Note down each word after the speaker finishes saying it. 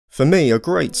For me, a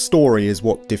great story is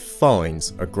what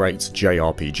defines a great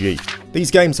JRPG. These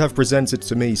games have presented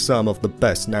to me some of the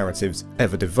best narratives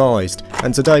ever devised,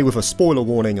 and today with a spoiler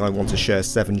warning I want to share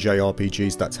 7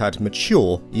 JRPGs that had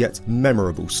mature yet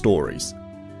memorable stories.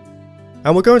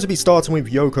 And we're going to be starting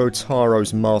with Yoko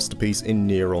Taro's masterpiece in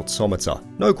Nier Automata.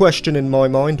 No question in my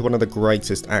mind, one of the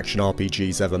greatest action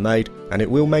RPGs ever made, and it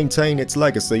will maintain its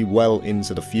legacy well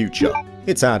into the future.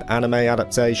 It's had anime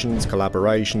adaptations,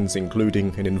 collaborations,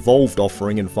 including an involved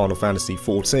offering in Final Fantasy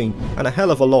XIV, and a hell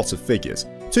of a lot of figures.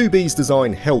 2B's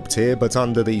design helped here, but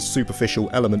under these superficial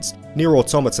elements, Nier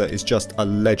Automata is just a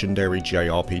legendary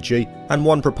JRPG, and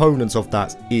one proponent of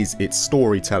that is its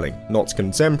storytelling. Not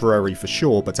contemporary for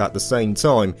sure, but at the same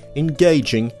time,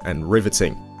 engaging and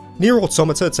riveting. Nier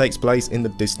Automata takes place in the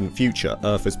distant future.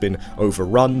 Earth has been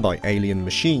overrun by alien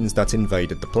machines that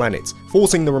invaded the planet,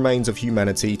 forcing the remains of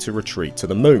humanity to retreat to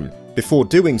the moon. Before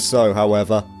doing so,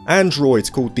 however,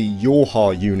 androids called the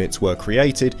Yorha units were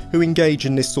created, who engage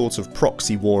in this sort of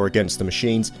proxy war against the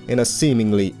machines in a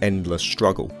seemingly endless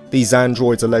struggle. These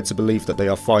androids are led to believe that they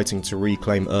are fighting to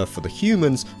reclaim Earth for the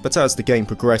humans, but as the game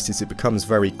progresses it becomes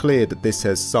very clear that this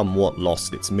has somewhat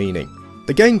lost its meaning.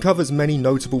 The game covers many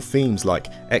notable themes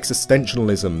like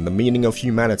existentialism, the meaning of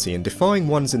humanity, and defying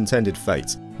one's intended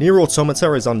fate. Nier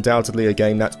Automata is undoubtedly a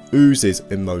game that oozes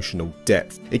emotional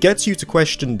depth. It gets you to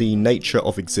question the nature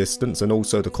of existence and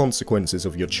also the consequences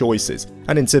of your choices.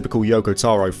 And in typical Yoko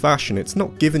Taro fashion, it's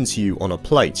not given to you on a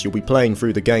plate. You'll be playing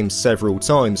through the game several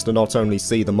times to not only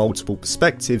see the multiple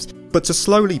perspectives, but to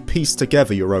slowly piece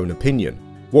together your own opinion.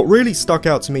 What really stuck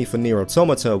out to me for Nier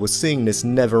Automata was seeing this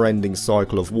never-ending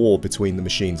cycle of war between the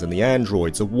machines and the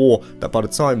androids, a war that by the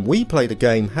time we play the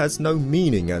game has no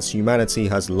meaning as humanity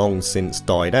has long since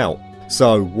died out.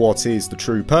 So what is the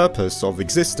true purpose of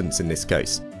existence in this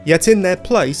case? Yet in their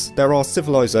place, there are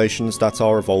civilizations that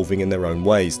are evolving in their own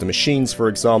ways. The machines, for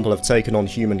example, have taken on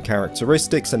human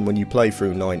characteristics, and when you play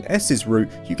through 9S's route,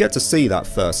 you get to see that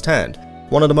firsthand.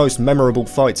 One of the most memorable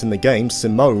fights in the game,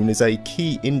 Simone, is a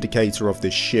key indicator of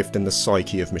this shift in the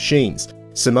psyche of machines.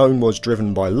 Simone was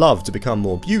driven by love to become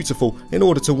more beautiful in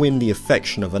order to win the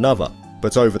affection of another,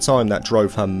 but over time that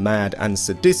drove her mad and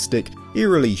sadistic,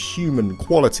 eerily human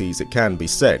qualities, it can be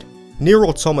said. Nier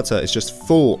Automata is just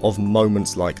full of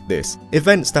moments like this,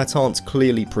 events that aren't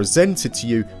clearly presented to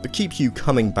you but keep you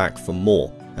coming back for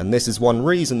more, and this is one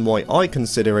reason why I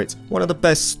consider it one of the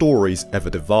best stories ever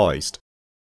devised.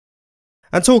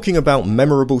 And talking about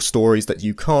memorable stories that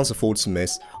you can't afford to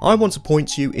miss, I want to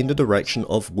point you in the direction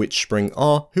of Witchspring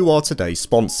R, who are today's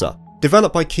sponsor.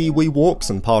 Developed by Kiwi Walks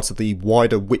and part of the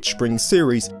wider Witchspring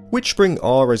series, Witchspring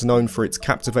R is known for its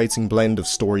captivating blend of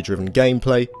story-driven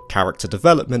gameplay, character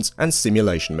development, and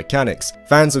simulation mechanics.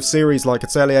 Fans of series like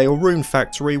Atelier or Rune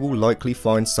Factory will likely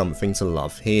find something to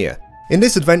love here. In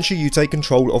this adventure you take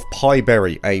control of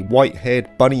Pieberry, a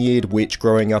white-haired, bunny-eared witch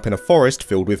growing up in a forest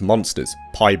filled with monsters.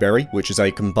 Pieberry, which is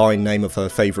a combined name of her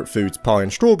favourite foods pie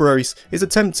and strawberries, is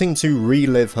attempting to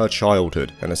relive her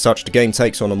childhood, and as such the game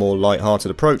takes on a more light-hearted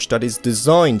approach that is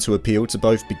designed to appeal to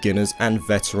both beginners and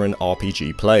veteran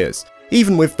RPG players.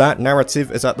 Even with that,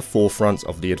 narrative is at the forefront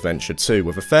of the adventure too,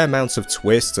 with a fair amount of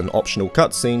twists and optional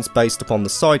cutscenes based upon the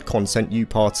side content you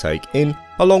partake in,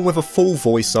 along with a full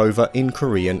voiceover in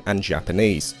Korean and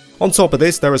Japanese. On top of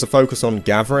this, there is a focus on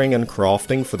gathering and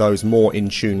crafting for those more in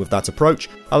tune with that approach,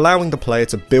 allowing the player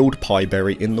to build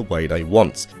Pieberry in the way they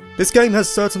want. This game has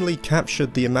certainly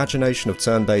captured the imagination of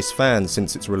turn-based fans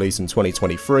since its release in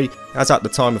 2023, as at the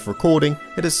time of recording,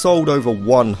 it has sold over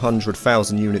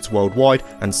 100,000 units worldwide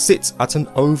and sits at an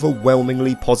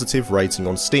overwhelmingly positive rating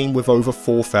on Steam with over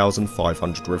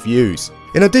 4,500 reviews.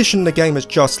 In addition, the game has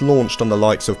just launched on the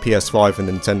likes of PS5 and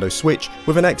Nintendo Switch,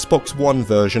 with an Xbox One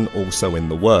version also in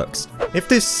the works. If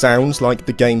this sounds like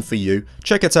the game for you,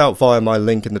 check it out via my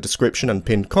link in the description and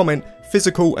pinned comment.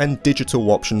 Physical and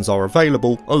digital options are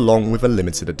available, along with a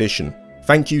limited edition.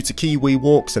 Thank you to Kiwi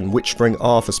Walks and Witchspring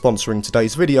R for sponsoring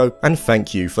today's video, and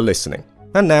thank you for listening.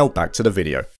 And now back to the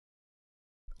video.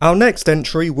 Our next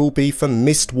entry will be for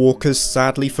Mistwalker's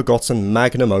sadly forgotten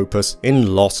magnum opus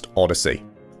in Lost Odyssey.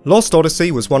 Lost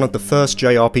Odyssey was one of the first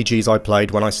JRPGs I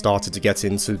played when I started to get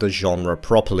into the genre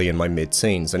properly in my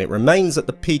mid-teens, and it remains at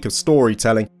the peak of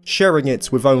storytelling, sharing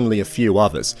it with only a few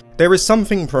others. There is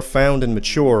something profound and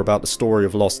mature about the story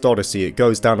of Lost Odyssey. It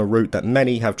goes down a route that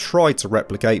many have tried to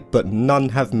replicate, but none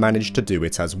have managed to do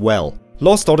it as well.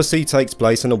 Lost Odyssey takes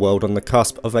place in a world on the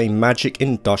cusp of a magic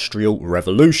industrial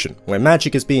revolution, where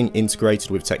magic is being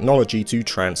integrated with technology to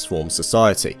transform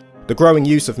society. The growing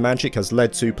use of magic has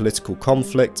led to political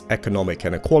conflict, economic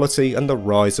inequality, and the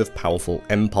rise of powerful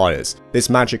empires. This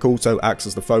magic also acts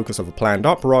as the focus of a planned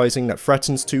uprising that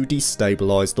threatens to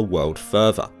destabilize the world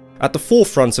further. At the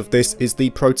forefront of this is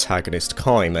the protagonist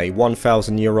Kaim, a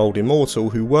 1,000-year-old immortal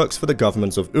who works for the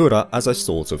government of Ura as a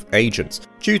sort of agent.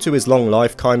 Due to his long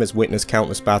life, Kaim has witnessed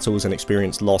countless battles and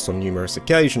experienced loss on numerous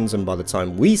occasions, and by the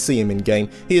time we see him in-game,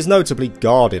 he is notably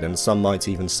guarded and some might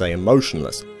even say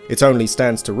emotionless. It only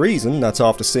stands to reason that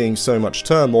after seeing so much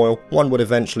turmoil, one would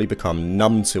eventually become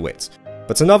numb to it.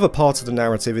 But another part of the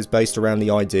narrative is based around the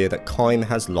idea that Kaim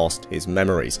has lost his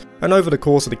memories, and over the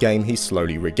course of the game he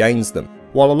slowly regains them.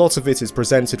 While a lot of it is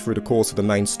presented through the course of the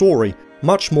main story,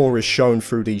 much more is shown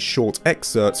through these short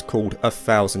excerpts called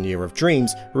 1,000 Year of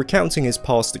Dreams, recounting his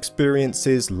past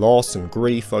experiences, loss and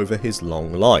grief over his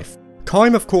long life.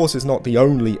 Kaim of course is not the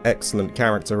only excellent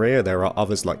character here, there are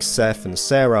others like Seth and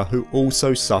Sarah who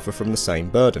also suffer from the same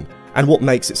burden. And what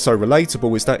makes it so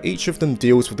relatable is that each of them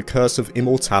deals with the curse of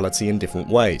immortality in different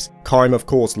ways. Kaim of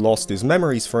course lost his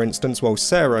memories for instance, while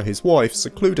Sarah, his wife,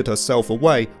 secluded herself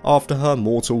away after her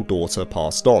mortal daughter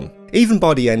passed on. Even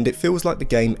by the end, it feels like the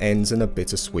game ends in a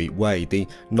bittersweet way. The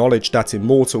knowledge that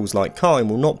immortals like Kaim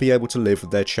will not be able to live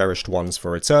with their cherished ones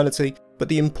for eternity, but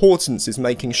the importance is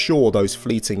making sure those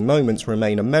fleeting moments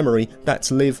remain a memory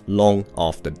that live long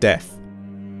after death.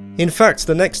 In fact,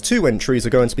 the next two entries are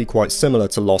going to be quite similar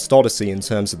to Lost Odyssey in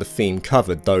terms of the theme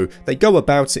covered, though they go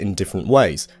about it in different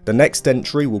ways. The next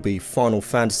entry will be Final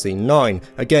Fantasy IX,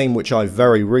 a game which I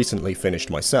very recently finished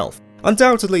myself.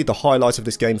 Undoubtedly, the highlight of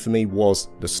this game for me was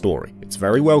the story. It's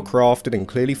very well crafted and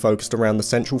clearly focused around the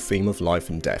central theme of life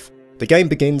and death. The game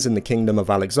begins in the Kingdom of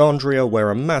Alexandria,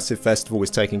 where a massive festival is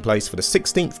taking place for the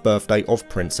 16th birthday of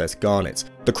Princess Garnet.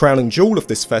 The crowning jewel of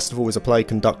this festival is a play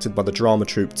conducted by the drama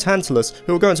troupe Tantalus,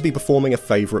 who are going to be performing a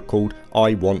favourite called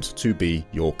I Want to Be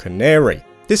Your Canary.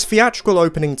 This theatrical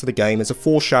opening to the game is a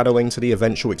foreshadowing to the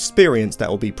eventual experience that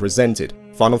will be presented.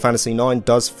 Final Fantasy IX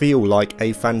does feel like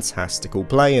a fantastical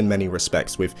play in many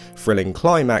respects, with thrilling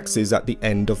climaxes at the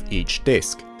end of each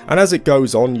disc. And as it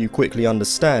goes on, you quickly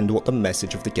understand what the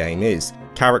message of the game is.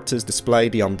 Characters display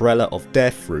the umbrella of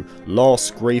death through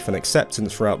loss, grief and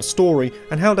acceptance throughout the story,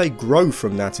 and how they grow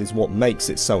from that is what makes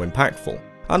it so impactful.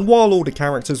 And while all the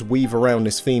characters weave around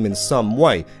this theme in some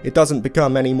way, it doesn't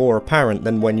become any more apparent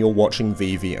than when you're watching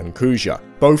Vivi and Kuja.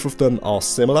 Both of them are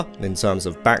similar in terms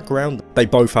of background, they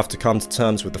both have to come to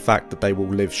terms with the fact that they will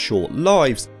live short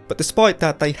lives, but despite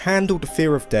that they handle the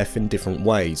fear of death in different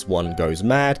ways. One goes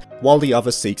mad, while the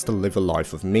other seeks to live a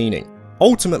life of meaning.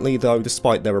 Ultimately though,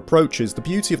 despite their approaches, the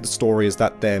beauty of the story is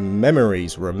that their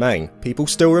memories remain. People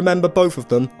still remember both of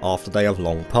them after they have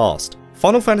long passed.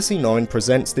 Final Fantasy IX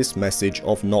presents this message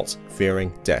of not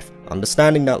fearing death,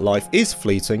 understanding that life is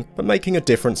fleeting, but making a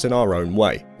difference in our own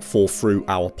way. For through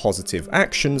our positive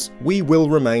actions, we will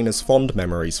remain as fond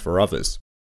memories for others.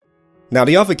 Now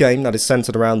the other game that is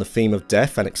centered around the theme of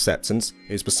death and acceptance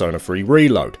is Persona 3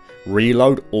 Reload.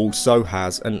 Reload also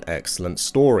has an excellent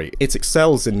story. It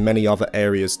excels in many other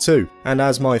areas too, and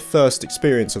as my first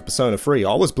experience of Persona 3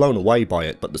 I was blown away by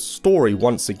it, but the story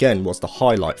once again was the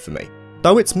highlight for me.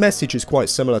 Though its message is quite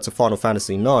similar to Final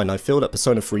Fantasy IX, I feel that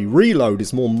Persona 3 Reload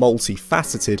is more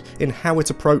multifaceted in how it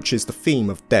approaches the theme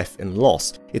of death and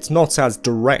loss. It's not as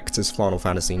direct as Final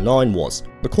Fantasy IX was.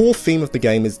 The core theme of the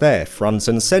game is there, front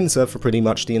and centre for pretty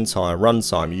much the entire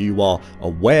runtime. You are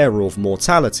aware of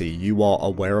mortality, you are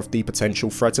aware of the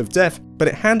potential threat of death, but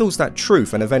it handles that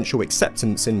truth and eventual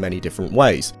acceptance in many different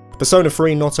ways. Persona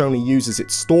 3 not only uses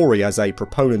its story as a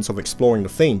proponent of exploring the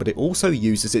theme, but it also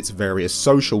uses its various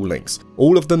social links,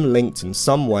 all of them linked in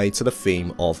some way to the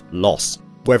theme of loss.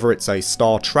 Whether it's a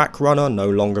star track runner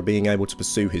no longer being able to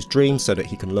pursue his dreams so that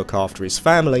he can look after his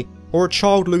family, or a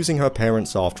child losing her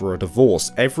parents after a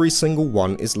divorce, every single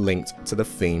one is linked to the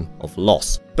theme of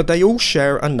loss. But they all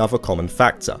share another common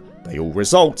factor. They all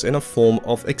result in a form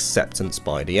of acceptance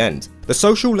by the end. The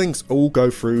social links all go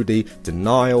through the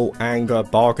denial, anger,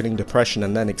 bargaining, depression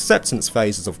and then acceptance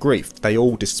phases of grief. They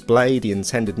all display the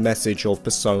intended message of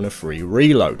Persona 3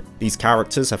 Reload. These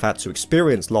characters have had to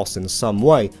experience loss in some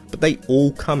way, but they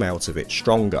all come out of it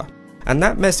stronger. And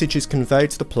that message is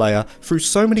conveyed to the player through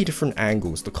so many different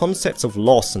angles. The concept of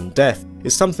loss and death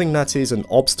is something that is an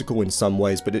obstacle in some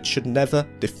ways, but it should never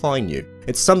define you.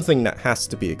 It's something that has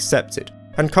to be accepted.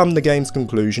 And come the game's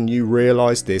conclusion, you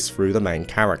realise this through the main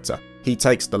character. He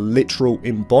takes the literal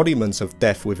embodiment of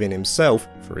death within himself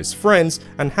for his friends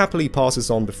and happily passes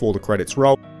on before the credits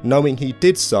roll, knowing he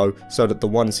did so that the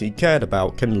ones he cared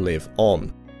about can live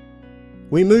on.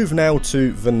 We move now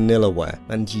to Vanillaware,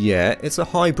 and yeah, it's a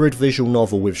hybrid visual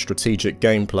novel with strategic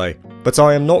gameplay, but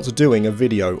I am not doing a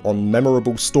video on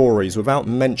memorable stories without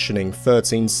mentioning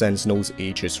 13 Sentinels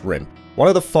Aegis Rim, one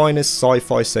of the finest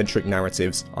sci-fi centric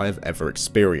narratives I have ever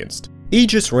experienced.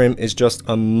 Aegis Rim is just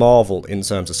a marvel in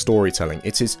terms of storytelling.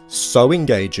 It is so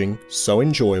engaging, so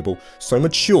enjoyable, so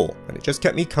mature, and it just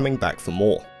kept me coming back for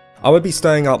more. I would be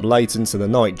staying up late into the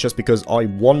night just because I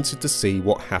wanted to see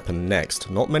what happened next.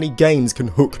 Not many games can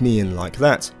hook me in like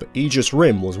that, but Aegis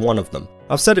Rim was one of them.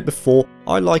 I've said it before,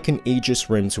 I liken Aegis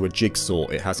Rim to a jigsaw.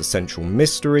 It has a central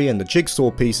mystery, and the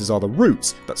jigsaw pieces are the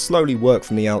roots that slowly work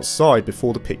from the outside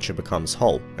before the picture becomes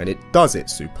whole, and it does it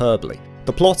superbly.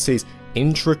 The plot is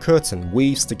intricate and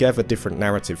weaves together different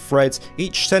narrative threads,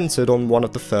 each centered on one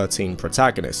of the 13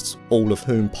 protagonists, all of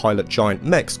whom pilot giant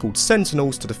mechs called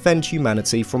Sentinels to defend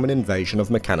humanity from an invasion of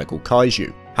mechanical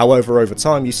kaiju. However, over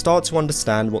time you start to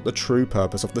understand what the true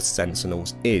purpose of the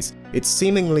Sentinels is. Its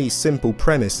seemingly simple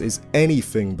premise is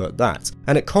anything but that,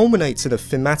 and it culminates in a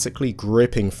thematically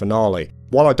gripping finale.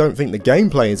 While I don't think the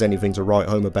gameplay is anything to write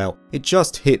home about, it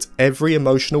just hit every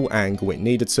emotional angle it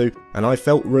needed to, and I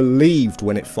felt relieved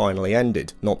when it finally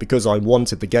ended, not because I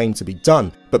wanted the game to be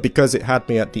done, but because it had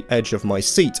me at the edge of my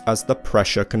seat as the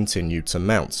pressure continued to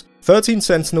mount. 13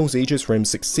 Sentinels Aegis Rim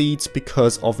succeeds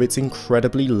because of its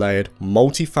incredibly layered,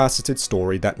 multifaceted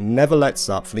story that never lets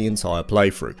up for the entire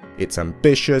playthrough. It's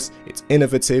ambitious, it's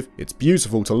innovative, it's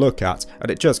beautiful to look at,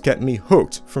 and it just kept me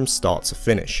hooked from start to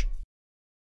finish.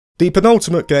 The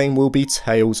penultimate game will be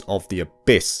Tales of the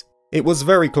Abyss. It was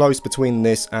very close between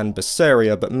this and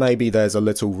Berseria, but maybe there's a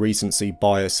little recency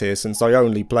bias here since I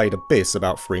only played Abyss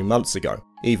about 3 months ago.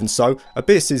 Even so,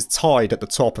 Abyss is tied at the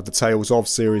top of the Tales of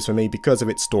series for me because of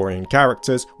its story and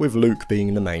characters, with Luke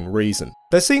being the main reason.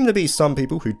 There seem to be some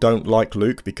people who don't like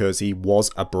Luke because he was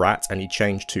a brat and he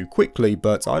changed too quickly,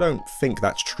 but I don't think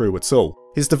that's true at all.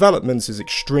 His development is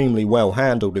extremely well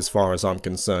handled as far as I'm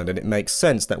concerned, and it makes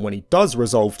sense that when he does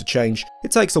resolve to change,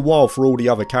 it takes a while for all the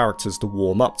other characters to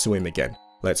warm up to him again.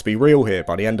 Let's be real here,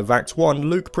 by the end of Act 1,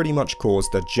 Luke pretty much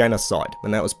caused a genocide,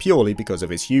 and that was purely because of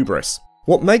his hubris.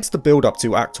 What makes the build up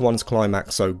to Act 1's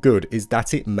climax so good is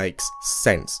that it makes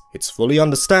sense. It's fully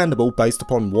understandable based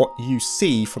upon what you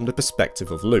see from the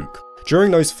perspective of Luke.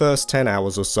 During those first 10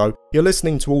 hours or so, you're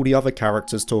listening to all the other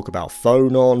characters talk about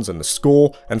phonons and the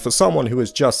score, and for someone who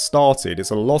has just started, it's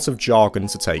a lot of jargon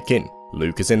to take in.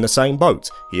 Luke is in the same boat.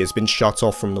 He has been shut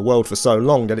off from the world for so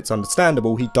long that it's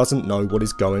understandable he doesn't know what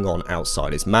is going on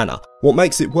outside his manor. What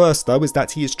makes it worse though is that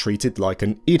he is treated like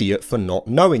an idiot for not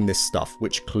knowing this stuff,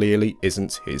 which clearly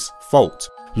isn't his fault.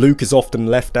 Luke is often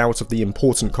left out of the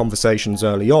important conversations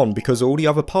early on because all the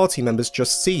other party members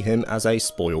just see him as a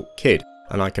spoiled kid.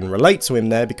 And I can relate to him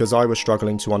there because I was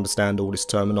struggling to understand all this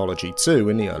terminology too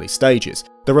in the early stages.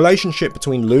 The relationship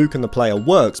between Luke and the player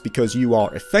works because you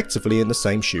are effectively in the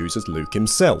same shoes as Luke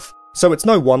himself. So it's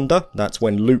no wonder that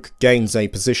when Luke gains a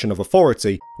position of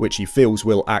authority, which he feels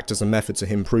will act as a method to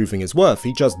him proving his worth,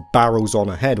 he just barrels on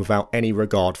ahead without any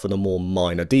regard for the more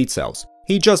minor details.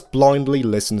 He just blindly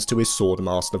listens to his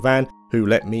Swordmaster Van, who,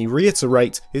 let me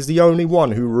reiterate, is the only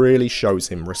one who really shows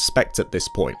him respect at this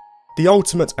point. The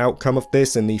ultimate outcome of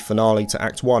this in the finale to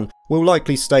Act 1 will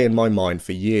likely stay in my mind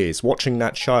for years. Watching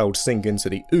that child sink into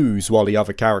the ooze while the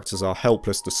other characters are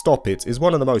helpless to stop it is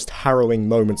one of the most harrowing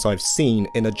moments I've seen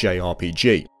in a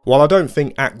JRPG. While I don't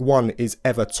think Act 1 is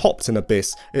ever topped in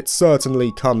Abyss, it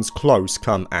certainly comes close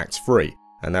come Act 3.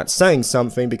 And that's saying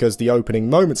something because the opening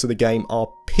moments of the game are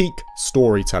peak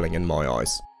storytelling in my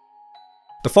eyes.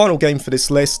 The final game for this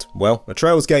list, well, a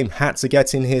Trails game had to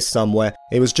get in here somewhere.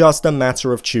 It was just a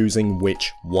matter of choosing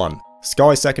which one.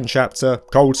 Sky Second Chapter,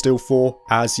 Cold Steel 4,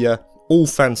 Asia, all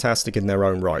fantastic in their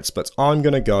own rights, but I'm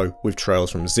gonna go with Trails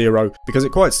from Zero because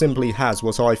it quite simply has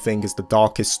what I think is the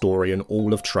darkest story in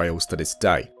all of Trails to this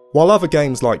day. While other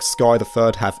games like Sky the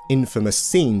Third have infamous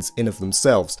scenes in of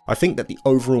themselves, I think that the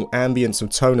overall ambience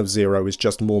and tone of Zero is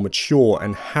just more mature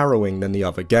and harrowing than the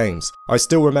other games. I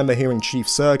still remember hearing Chief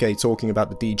Sergei talking about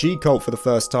the DG cult for the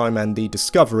first time and the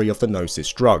discovery of the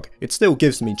Gnosis drug. It still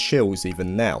gives me chills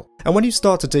even now. And when you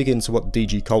start to dig into what the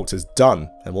DG cult has done,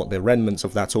 and what the remnants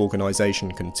of that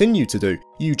organisation continue to do,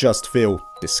 you just feel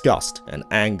disgust and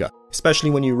anger. Especially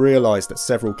when you realise that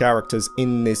several characters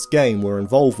in this game were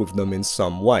involved with them in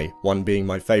some way, one being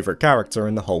my favourite character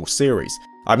in the whole series.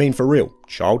 I mean for real,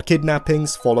 child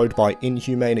kidnappings followed by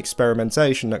inhumane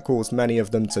experimentation that caused many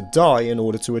of them to die in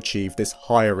order to achieve this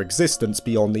higher existence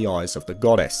beyond the eyes of the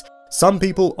goddess. Some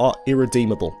people are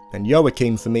irredeemable, and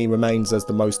Joachim for me remains as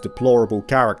the most deplorable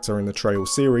character in the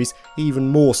Trails series, even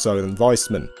more so than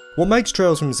Weissman. What makes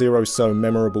Trails from Zero so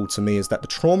memorable to me is that the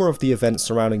trauma of the events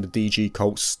surrounding the DG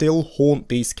cult still haunt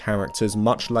these characters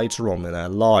much later on in their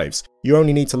lives. You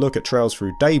only need to look at Trails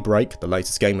Through Daybreak, the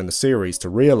latest game in the series, to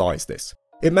realise this.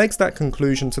 It makes that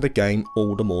conclusion to the game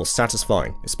all the more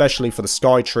satisfying, especially for the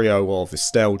Sky Trio of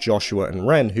Estelle, Joshua and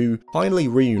Ren, who finally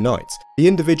reunite. The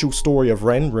individual story of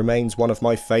Ren remains one of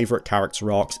my favourite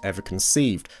character arcs ever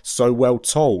conceived, so well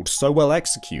told, so well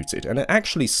executed, and it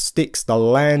actually sticks the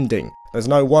landing. There's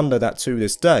no wonder that to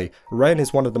this day, Ren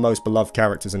is one of the most beloved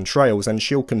characters in Trails, and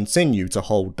she'll continue to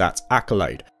hold that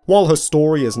accolade. While her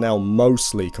story is now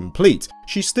mostly complete,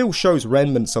 she still shows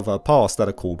remnants of her past that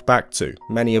are called back to,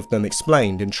 many of them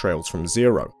explained in Trails from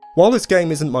Zero. While this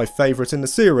game isn't my favourite in the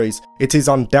series, it is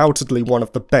undoubtedly one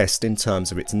of the best in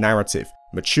terms of its narrative.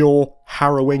 Mature,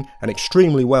 harrowing, and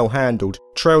extremely well handled,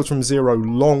 Trails from Zero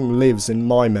long lives in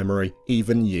my memory,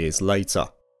 even years later.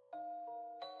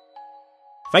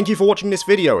 Thank you for watching this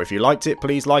video. If you liked it,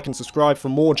 please like and subscribe for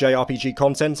more JRPG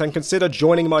content, and consider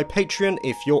joining my Patreon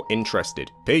if you're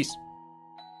interested. Peace.